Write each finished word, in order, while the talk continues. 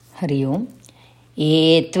हरि ओम्।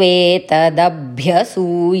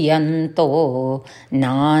 एत्वेतदभ्यसूयन्तो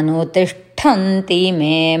नानुतिष्ठन्ति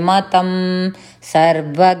मे मतं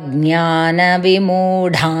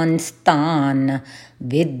सर्वज्ञानविमूढांस्तान्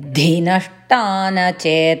विद्धि नष्टान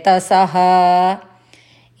चेतसः।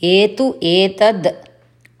 एतद्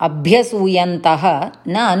अभ्यसूयन्तः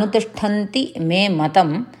न अनुतिष्ठन्ति मे मतं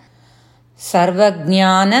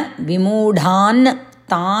सर्वज्ञानविमूढान्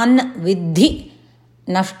तान् विद्धि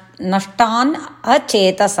nashtan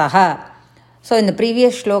achetasaha. So in the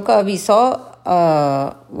previous shloka we saw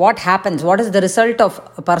what happens, what is the result of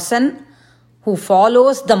a person who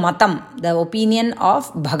follows the matam, the opinion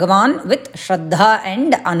of Bhagavan with Shraddha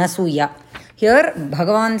and Anasuya. Here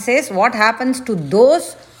Bhagavan says what happens to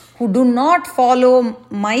those who do not follow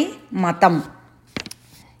my matam.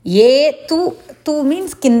 Ye tu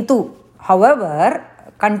means kintu. However,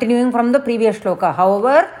 continuing from the previous shloka,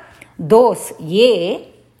 however, those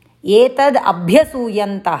etad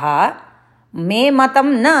abhyasuyantaha me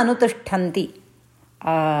matam na anutishtanti.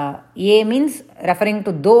 Ye means referring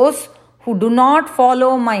to those who do not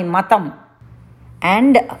follow my matam.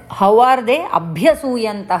 And how are they?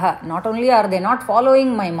 Abhyasuyantaha. Not only are they not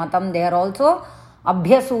following my matam, they are also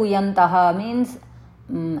abhyasuyantaha means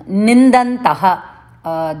nindantaha.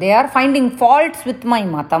 They are finding faults with my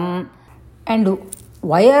matam. And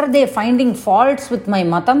why are they finding faults with my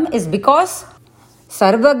matam? Is because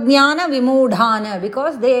sarvajnana vimudhana,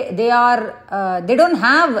 because they don't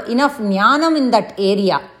have enough jnanam in that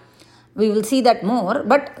area. We will see that more,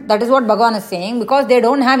 but that is what Bhagavan is saying. Because they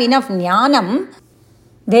don't have enough jnanam,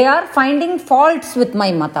 they are finding faults with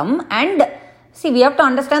my matam. And see, we have to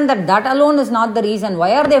understand that alone is not the reason.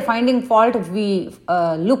 Why are they finding fault? If we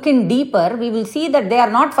look in deeper, we will see that they are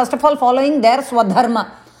not first of all following their swadharma.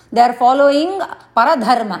 They are following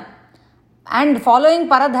paradharma. And following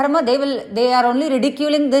paradharma, they are only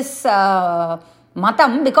ridiculing this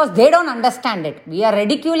matam because they don't understand it. We are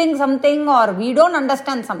ridiculing something or we don't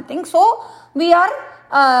understand something. So, we are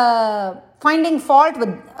finding fault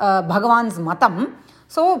with Bhagavan's matam.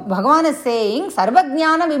 So, Bhagavan is saying,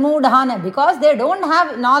 sarvajnana vimudhana, because they don't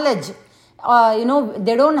have knowledge.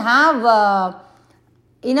 They don't have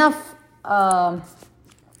enough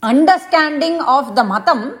understanding of the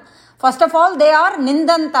matam. First of all, they are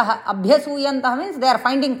nindantaha. Abhyasuyantaha means they are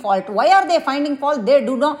finding fault. Why are they finding fault? They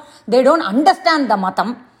don't understand the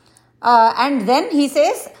matam. And then he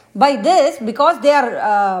says, by this, because they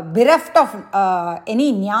are bereft of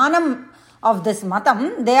any jnanam of this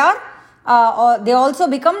matam, they also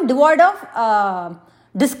become devoid of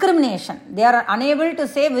discrimination. They are unable to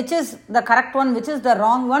say which is the correct one, which is the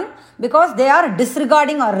wrong one, because they are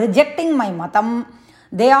disregarding or rejecting my matam.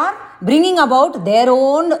 They are bringing about their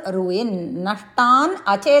own ruin. Nashtan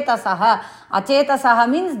achetasaha. Achetasaha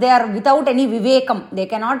means they are without any vivekam. They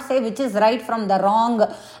cannot say which is right from the wrong.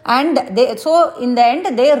 And so in the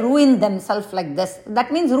end, they ruin themselves like this.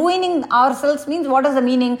 That means ruining ourselves means, what is the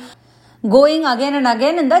meaning? Going again and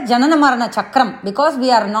again in the Janana Marana Chakram, because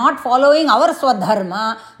we are not following our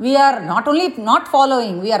Swadharma. We are not only not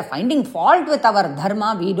following, we are finding fault with our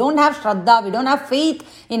Dharma. We don't have Shraddha, we don't have faith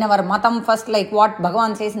in our Matam first, like what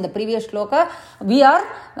Bhagavan says in the previous shloka. We are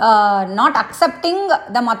not accepting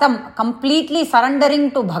the Matam, completely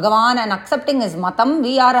surrendering to Bhagavan and accepting his Matam.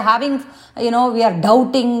 We are having, we are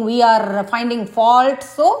doubting, we are finding fault.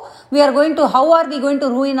 So, how are we going to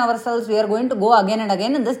ruin ourselves? We are going to go again and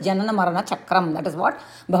again in this Janana Marana Chakram. That is what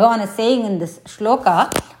Bhagavan is saying in this shloka.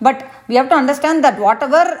 But we have to understand that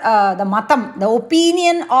whatever the matam, the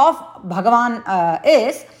opinion of Bhagavan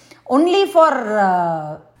is only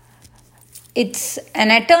for it's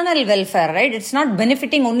an eternal welfare, right? It's not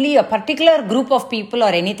benefiting only a particular group of people or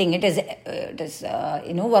anything. It is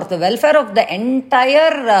for the welfare of the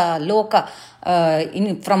entire loka,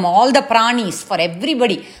 from all the pranis, for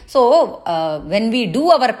everybody. So, when we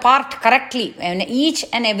do our part correctly, when each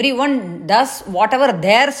and everyone does whatever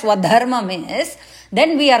their swadharma is,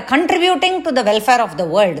 then we are contributing to the welfare of the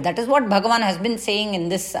world. That is what Bhagavan has been saying in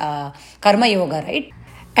this Karma Yoga, right?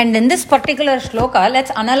 And in this particular shloka, let's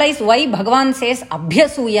analyze why Bhagavan says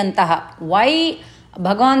Abhyasuyantaha. Why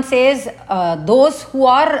Bhagavan says those who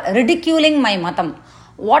are ridiculing my matam.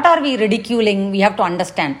 What are we ridiculing? We have to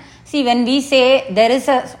understand. See, when we say there is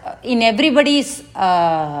in everybody's,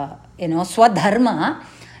 swadharma,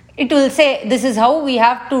 it will say this is how we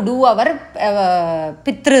have to do our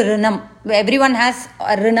pitru rinam. Everyone has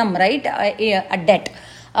a rinam, right? A debt.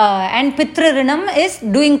 And Pitru Rinam is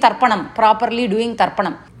doing Tarpanam, properly doing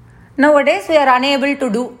Tarpanam. Nowadays, we are unable to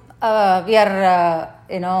do,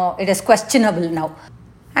 it is questionable now.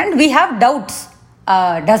 And we have doubts.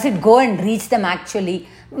 Does it go and reach them actually?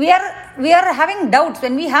 we are having doubts.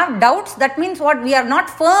 When we have doubts, that means what? We are not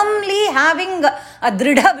firmly having a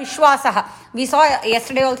dridha vishwasaha. We saw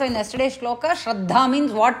yesterday also in yesterday's shloka, Shraddha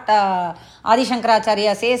means what Adi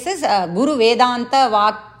Shankaracharya says is Guru Vedanta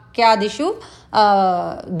Vakyadishu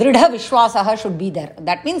dridha vishwasaha should be there.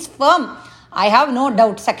 That means firm. I have no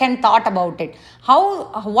doubt, second thought about it.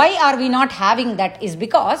 Why are we not having that? Is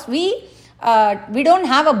because we don't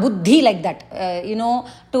have a buddhi like that.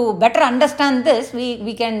 To better understand this,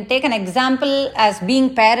 we can take an example as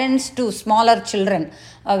being parents to smaller children.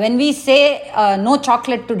 When we say no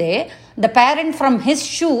chocolate today, the parent from his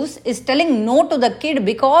shoes is telling no to the kid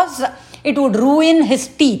because it would ruin his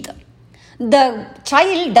teeth. The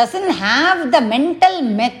child doesn't have the mental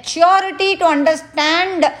maturity to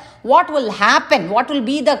understand what will happen, what will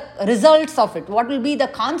be the results of it, what will be the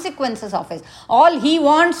consequences of it. All he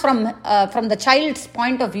wants from the child's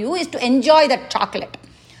point of view is to enjoy that chocolate,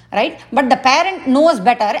 right? But the parent knows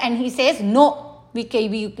better and he says, no,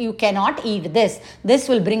 you cannot eat this. This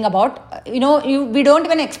will bring about, we don't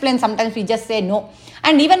even explain. Sometimes we just say no.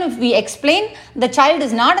 And even if we explain, the child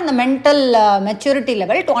is not in the mental maturity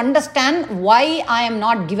level to understand why I am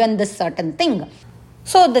not given this certain thing.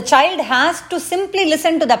 So the child has to simply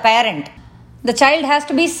listen to the parent. The child has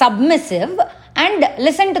to be submissive and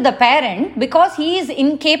listen to the parent because he is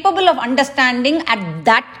incapable of understanding at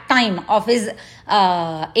that time of his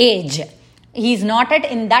age. He is not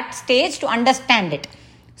in that stage to understand it.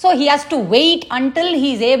 So he has to wait until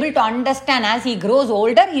he is able to understand. As he grows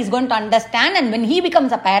older, he is going to understand, and when he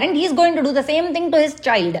becomes a parent, he is going to do the same thing to his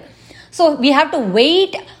child. So we have to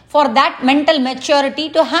wait for that mental maturity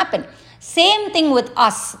to happen. Same thing with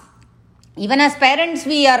us. Even as parents,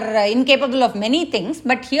 we are incapable of many things,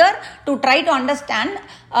 but here to try to understand,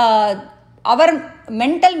 our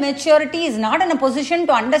mental maturity is not in a position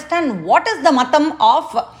to understand what is the matam of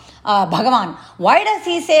Bhagavan. Why does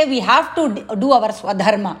he say we have to do our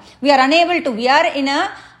swadharma? We are unable to. We are in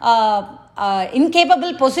a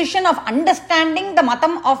incapable position of understanding the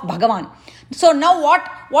matam of Bhagavan. So now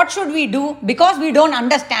what should we do? Because we don't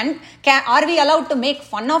understand, are we allowed to make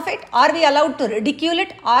fun of it? Are we allowed to ridicule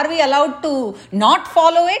it? Are we allowed to not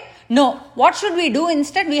follow it? No. What should we do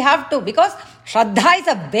instead? We have to, because Shraddha is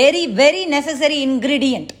a very, very necessary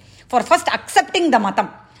ingredient for first accepting the matam.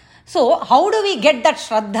 So how do we get that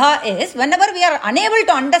Shraddha is, whenever we are unable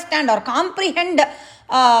to understand or comprehend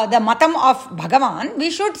the matam of Bhagavan,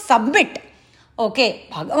 we should submit. Okay,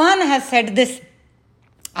 Bhagavan has said this.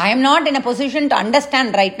 I am not in a position to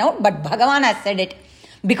understand right now, but Bhagavan has said it.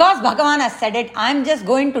 Because Bhagavan has said it, I am just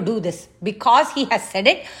going to do this. Because he has said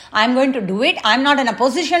it, I am going to do it. I am not in a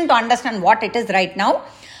position to understand what it is right now.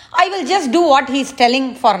 I will just do what he is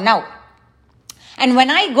telling for now. And when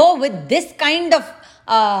I go with this kind of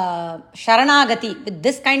Sharanagati, with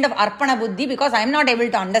this kind of Arpana Buddhi, because I am not able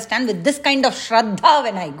to understand, with this kind of Shraddha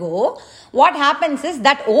when I go, what happens is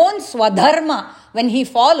that own Swadharma, when he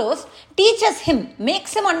follows, teaches him,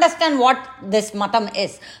 makes him understand what this matam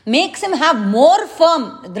is, makes him have more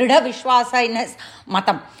firm Dridha Vishwasa in his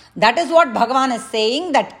matam. That is what Bhagavan is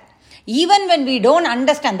saying, that even when we don't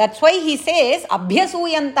understand, that's why he says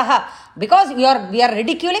Abhyasuyantaha, because we are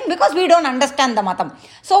ridiculing because we don't understand the matam.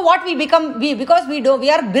 So what we become, we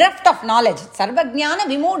are bereft of knowledge. Sarvajnana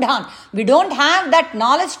Vimudhan. We don't have that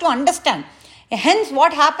knowledge to understand. Hence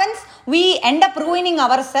what happens? We end up ruining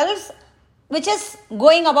ourselves, which is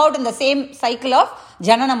going about in the same cycle of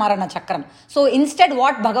Janana Marana Chakram. So instead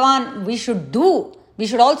what Bhagavan we should do, we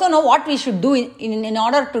should also know what we should do in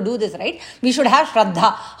order to do this, right? We should have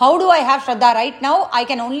Shraddha. How do I have Shraddha right now? I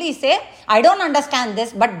can only say, I don't understand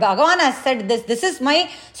this, but Bhagavan has said this. This is my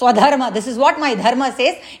Swadharma. This is what my Dharma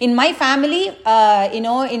says. In my family,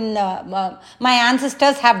 my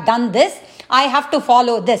ancestors have done this. I have to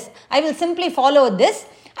follow this. I will simply follow this.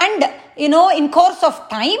 And, in course of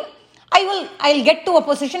time, I'll get to a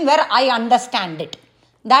position where I understand it.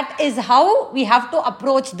 That is how we have to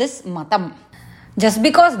approach this matam. Just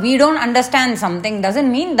because we don't understand something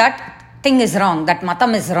doesn't mean that thing is wrong, that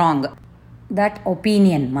matam is wrong. That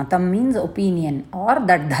opinion, matam means opinion, or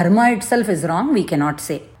that dharma itself is wrong, we cannot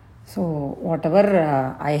say. So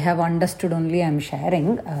whatever I have understood only I am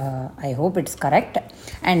sharing. I hope it's correct.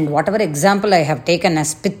 And whatever example I have taken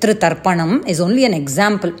as Pitru Tarpanam is only an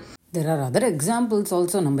example. There are other examples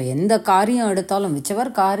also. Whichever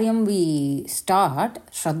karyam we start,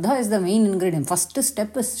 Shraddha is the main ingredient. First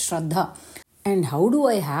step is Shraddha. And how do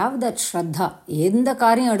I have that Shraddha? Even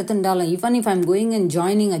if I'm going and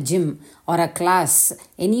joining a gym or a class,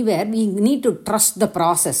 anywhere, we need to trust the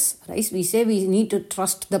process. Right? We say we need to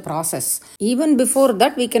trust the process. Even before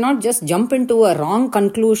that, we cannot just jump into a wrong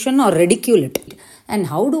conclusion or ridicule it. And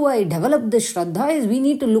how do I develop this Shraddha is we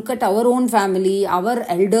need to look at our own family, our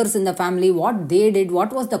elders in the family, what they did,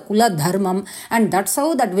 what was the Kula Dharmam, and that's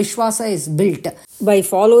how that Vishwasa is built. By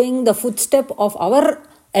following the footstep of our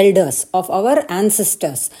elders, of our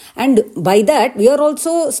ancestors. And by that, we are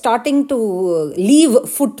also starting to leave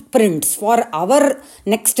footprints for our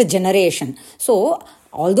next generation. So,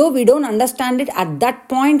 although we don't understand it at that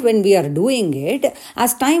point when we are doing it,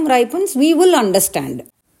 as time ripens, we will understand.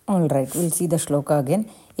 Alright, we'll see the shloka again.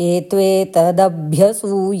 Etve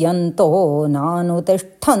tadabhyasuyanto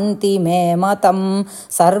nanutishtanti me matam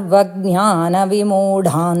sarvajnana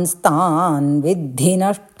vimudhanstan viddhi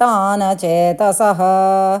nashtana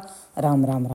chetasaha. Ram Ram Ram.